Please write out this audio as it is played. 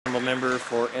Member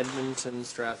for Edmonton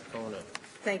Strathcona.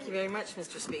 Thank you very much,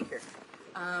 Mr. Speaker.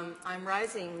 I'm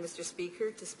rising, Mr.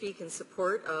 Speaker, to speak in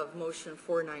support of Motion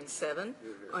 497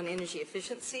 on energy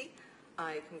efficiency.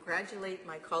 I congratulate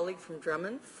my colleague from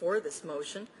Drummond for this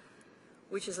motion,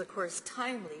 which is, of course,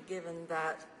 timely given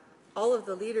that all of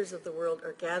the leaders of the world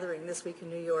are gathering this week in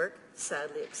New York,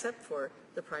 sadly except for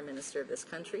the Prime Minister of this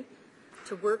country,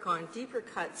 to work on deeper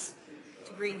cuts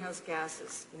to greenhouse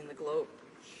gases in the globe.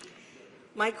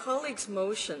 My colleague's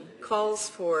motion calls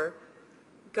for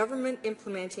government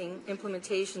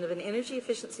implementation of an energy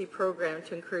efficiency program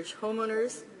to encourage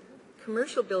homeowners,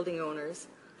 commercial building owners,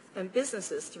 and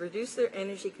businesses to reduce their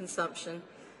energy consumption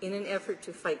in an effort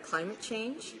to fight climate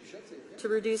change, to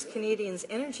reduce Canadians'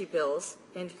 energy bills,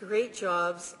 and to create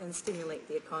jobs and stimulate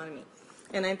the economy.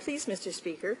 And I'm pleased, Mr.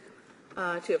 Speaker,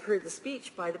 to have heard the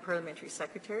speech by the Parliamentary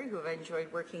Secretary, who I've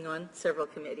enjoyed working on several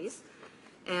committees,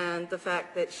 and the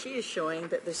fact that she is showing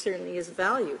that there certainly is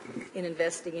value in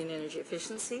investing in energy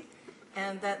efficiency,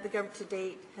 and that the government to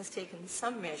date has taken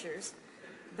some measures.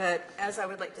 But as I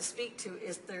would like to speak to,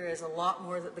 there is a lot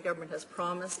more that the government has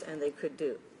promised and they could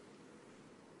do.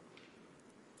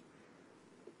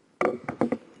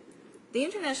 The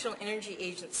International Energy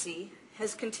Agency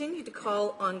has continued to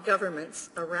call on governments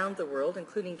around the world,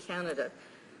 including Canada,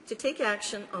 to take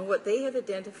action on what they have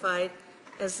identified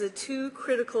as the two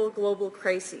critical global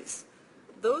crises.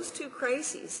 Those two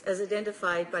crises, as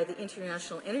identified by the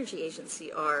International Energy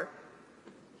Agency, are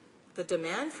the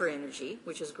demand for energy,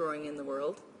 which is growing in the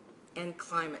world, and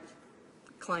climate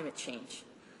change.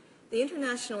 The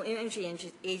International Energy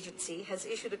Agency has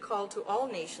issued a call to all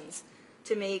nations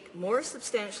to make more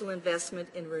substantial investment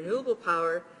in renewable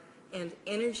power and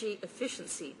energy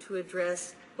efficiency to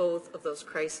address both of those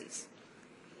crises.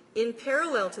 In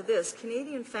parallel to this,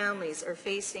 Canadian families are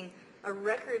facing a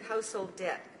record household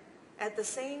debt at the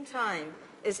same time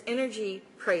as energy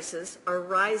prices are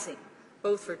rising,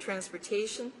 both for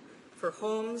transportation, for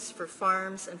homes, for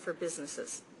farms, and for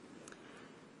businesses.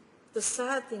 The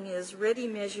sad thing is, ready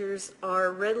measures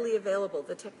are readily available.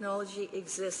 The technology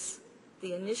exists.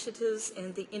 The initiatives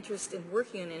and the interest in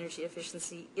working on energy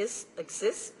efficiency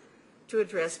exists to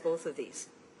address both of these.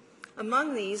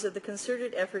 Among these are the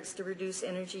concerted efforts to reduce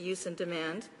energy use and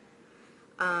demand,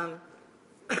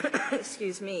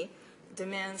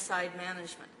 demand-side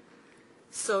management.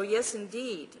 So yes,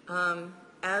 indeed,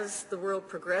 as the world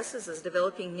progresses, as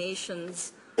developing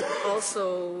nations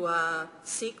also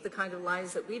seek the kind of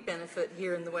lives that we benefit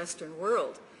here in the Western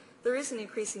world, there is an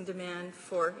increasing demand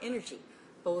for energy,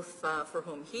 both for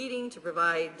home heating, to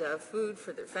provide food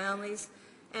for their families,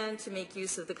 and to make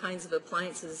use of the kinds of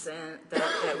appliances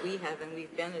that we have and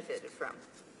we've benefited from.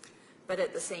 But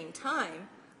at the same time,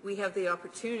 we have the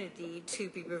opportunity to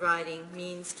be providing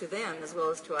means to them as well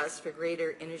as to us for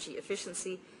greater energy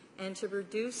efficiency and to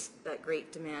reduce that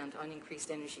great demand on increased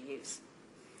energy use.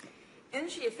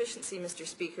 Energy efficiency, Mr.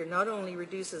 Speaker, not only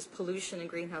reduces pollution and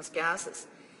greenhouse gases,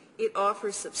 it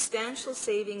offers substantial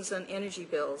savings on energy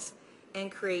bills and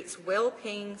creates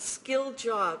well-paying, skilled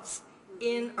jobs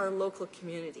in our local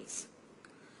communities.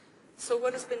 So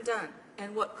what has been done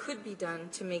and what could be done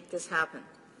to make this happen?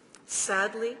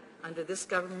 Sadly, under this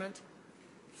government,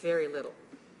 very little.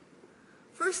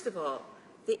 First of all,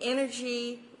 the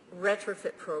energy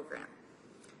retrofit program.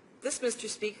 This, Mr.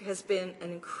 Speaker, has been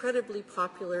an incredibly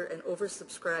popular and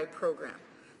oversubscribed program.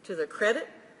 To their credit,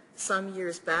 some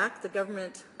years back, the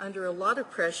government, under a lot of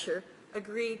pressure,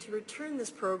 agreed to return this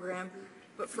program,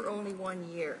 but for only 1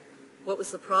 year. What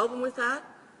was the problem with that?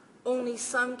 Only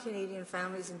some Canadian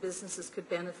families and businesses could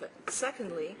benefit.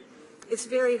 Secondly, it's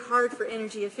very hard for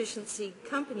energy efficiency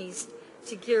companies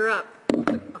to gear up,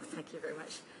 thank you very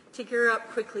much, to gear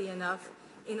up quickly enough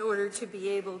in order to be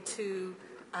able to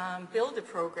build a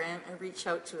program and reach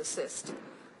out to assist.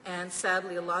 And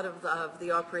sadly, a lot of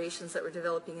the operations that were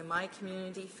developing in my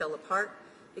community fell apart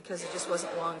because there just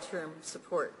wasn't long-term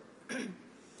support.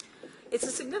 It's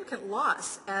a significant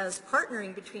loss, as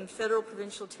partnering between federal,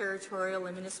 provincial, territorial,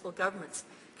 and municipal governments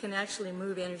can actually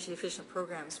move energy-efficient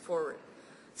programs forward.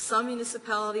 Some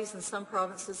municipalities and some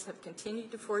provinces have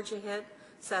continued to forge ahead.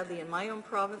 Sadly, in my own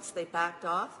province, they backed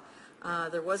off.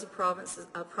 There was a promise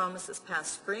this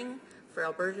past spring for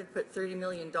Alberta to put $30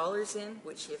 million in,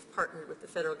 which, if partnered with the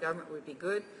federal government, would be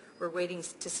good. We're waiting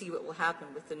to see what will happen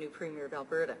with the new Premier of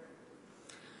Alberta.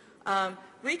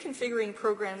 Reconfiguring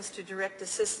programs to direct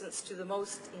assistance to the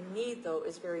most in need, though,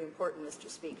 is very important, Mr.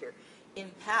 Speaker.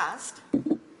 In past,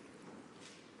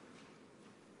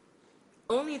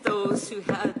 only those who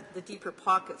had the deeper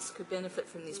pockets could benefit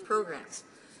from these programs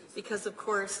because, of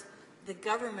course, the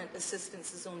government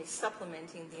assistance is only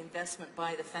supplementing the investment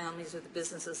by the families or the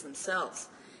businesses themselves.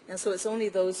 And so it's only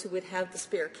those who would have the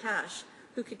spare cash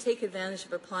who could take advantage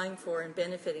of applying for and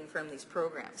benefiting from these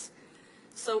programs.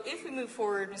 So if we move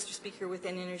forward, Mr. Speaker, with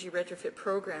an energy retrofit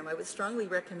program, I would strongly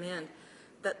recommend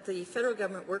that the federal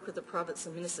government work with the province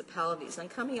and municipalities on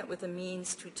coming up with a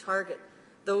means to target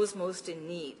those most in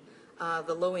need,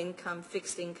 the low-income,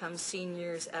 fixed-income,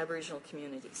 seniors, Aboriginal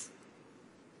communities.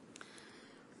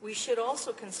 We should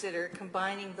also consider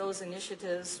combining those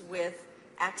initiatives with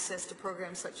access to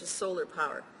programs such as solar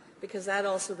power, because that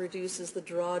also reduces the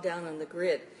drawdown on the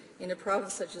grid. In a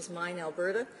province such as mine,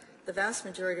 Alberta, the vast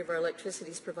majority of our electricity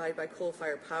is provided by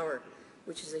coal-fired power,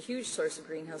 which is a huge source of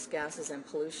greenhouse gases and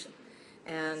pollution.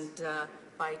 And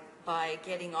by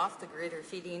getting off the grid or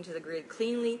feeding into the grid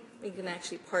cleanly, we can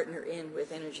actually partner in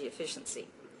with energy efficiency.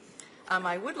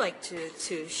 I would like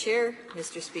to share,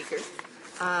 Mr. Speaker,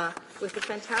 with the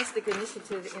fantastic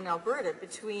initiative in Alberta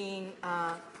between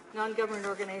non-government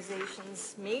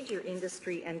organizations, major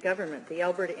industry, and government, the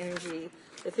Alberta Energy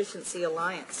Efficiency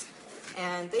Alliance.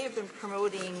 And they have been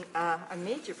promoting a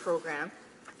major program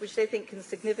which they think can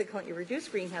significantly reduce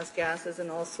greenhouse gases and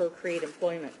also create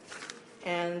employment.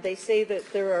 And they say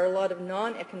that there are a lot of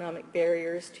non-economic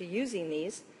barriers to using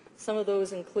these. Some of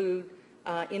those include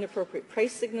inappropriate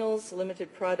price signals,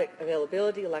 limited product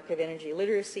availability, lack of energy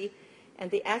literacy,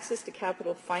 and the access to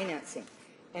capital financing.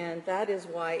 And that is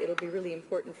why it'll be really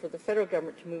important for the federal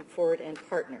government to move forward and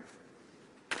partner.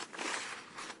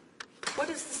 What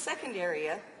is the second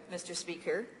area, Mr.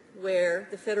 Speaker, where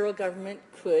the federal government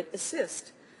could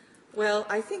assist? Well,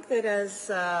 I think that as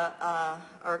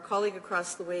our colleague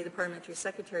across the way, the Parliamentary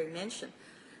Secretary, mentioned,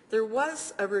 there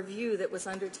was a review that was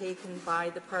undertaken by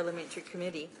the Parliamentary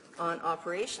Committee on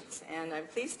Operations, and I'm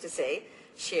pleased to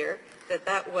share that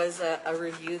that was a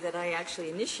review that I actually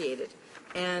initiated.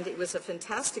 And it was a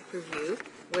fantastic review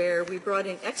where we brought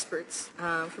in experts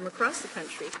from across the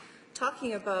country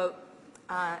talking about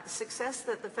success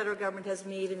that the federal government has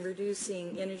made in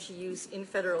reducing energy use in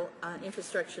federal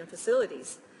infrastructure and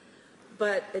facilities,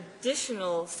 but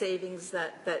additional savings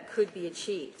that could be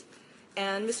achieved.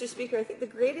 And Mr. Speaker, I think the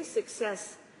greatest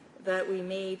success that we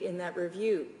made in that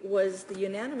review was the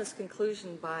unanimous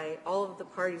conclusion by all of the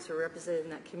parties who are represented in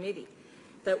that committee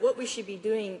that what we should be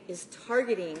doing is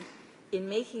targeting in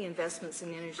making investments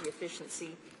in energy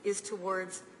efficiency is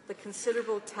towards the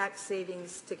considerable tax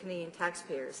savings to Canadian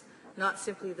taxpayers, not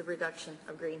simply the reduction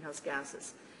of greenhouse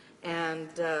gases. And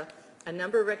a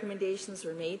number of recommendations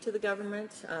were made to the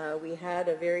government. We had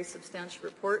a very substantial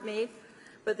report made,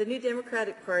 but the New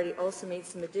Democratic Party also made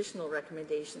some additional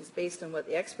recommendations based on what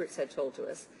the experts had told to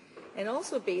us, and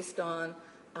also based on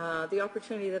the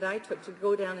opportunity that I took to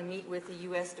go down and meet with the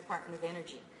U.S. Department of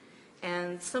Energy.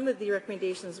 And some of the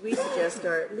recommendations we suggest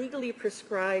are legally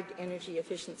prescribed energy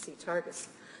efficiency targets.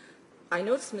 I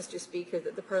noticed, Mr. Speaker,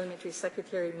 that the Parliamentary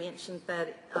Secretary mentioned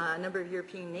that a number of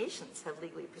European nations have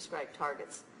legally prescribed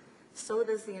targets. So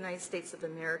does the United States of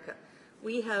America.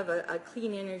 We have a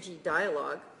clean energy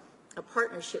dialogue, a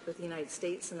partnership with the United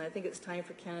States, and I think it's time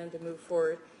for Canada to move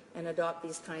forward and adopt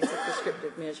these kinds of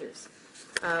prescriptive measures.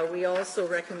 We also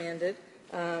recommended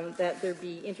that there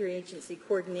be interagency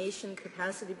coordination,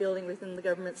 capacity building within the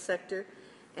government sector,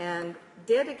 and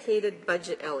dedicated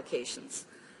budget allocations,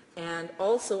 and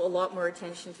also a lot more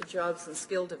attention to jobs and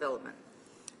skill development.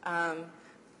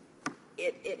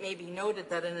 It may be noted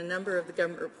that in a number of the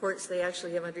government reports, they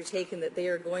actually have undertaken that they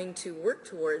are going to work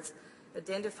towards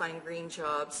identifying green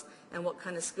jobs and what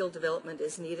kind of skill development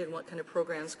is needed and what kind of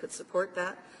programs could support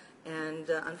that. And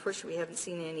unfortunately, we haven't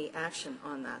seen any action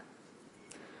on that.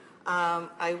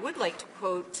 I would like to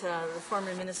quote the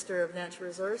former Minister of Natural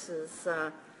Resources,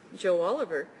 Joe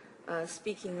Oliver,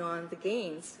 speaking on the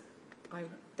gains. I'm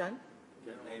done?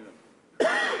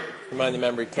 Remind the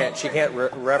member, she can't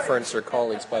reference her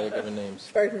colleagues by their given names.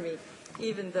 Pardon me.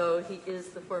 Even though he is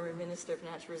the former Minister of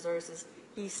Natural Resources,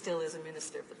 he still is a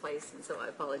minister of the place, and so I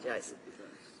apologize.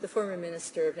 The former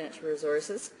Minister of Natural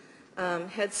Resources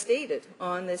had stated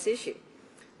on this issue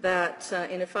that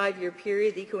in a 5-year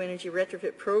period, the Eco-Energy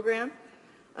Retrofit Program,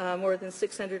 more than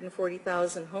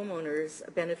 640,000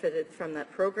 homeowners benefited from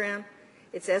that program.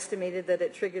 It's estimated that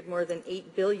it triggered more than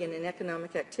 $8 billion in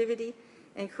economic activity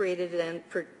and created and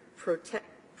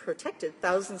protected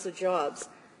thousands of jobs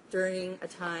during a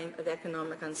time of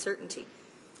economic uncertainty.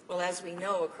 Well, as we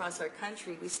know, across our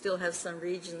country, we still have some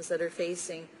regions that are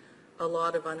facing a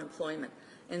lot of unemployment.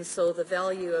 And so the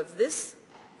value of this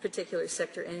particular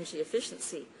sector, energy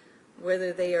efficiency,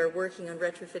 whether they are working on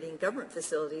retrofitting government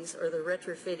facilities or they're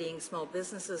retrofitting small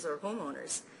businesses or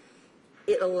homeowners,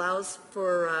 it allows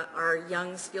for our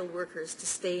young skilled workers to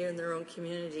stay in their own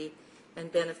community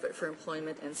and benefit from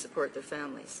employment and support their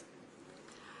families.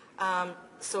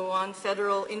 So on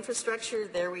federal infrastructure,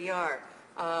 there we are.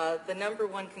 The number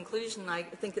one conclusion I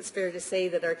think it's fair to say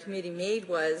that our committee made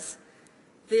was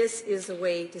this is a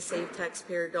way to save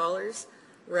taxpayer dollars.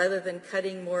 Rather than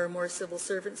cutting more and more civil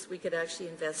servants, we could actually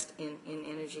invest in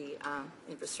energy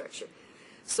infrastructure.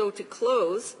 So to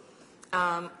close,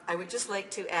 I would just like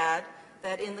to add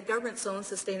that in the government's own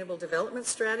sustainable development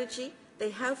strategy, they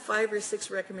have 5 or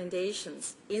 6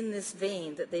 recommendations in this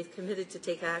vein that they've committed to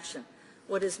take action.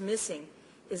 What is missing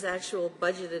is actual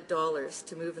budgeted dollars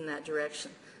to move in that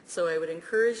direction. So I would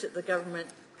encourage that the government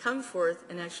come forth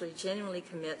and actually genuinely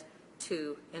commit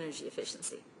to energy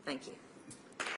efficiency. Thank you.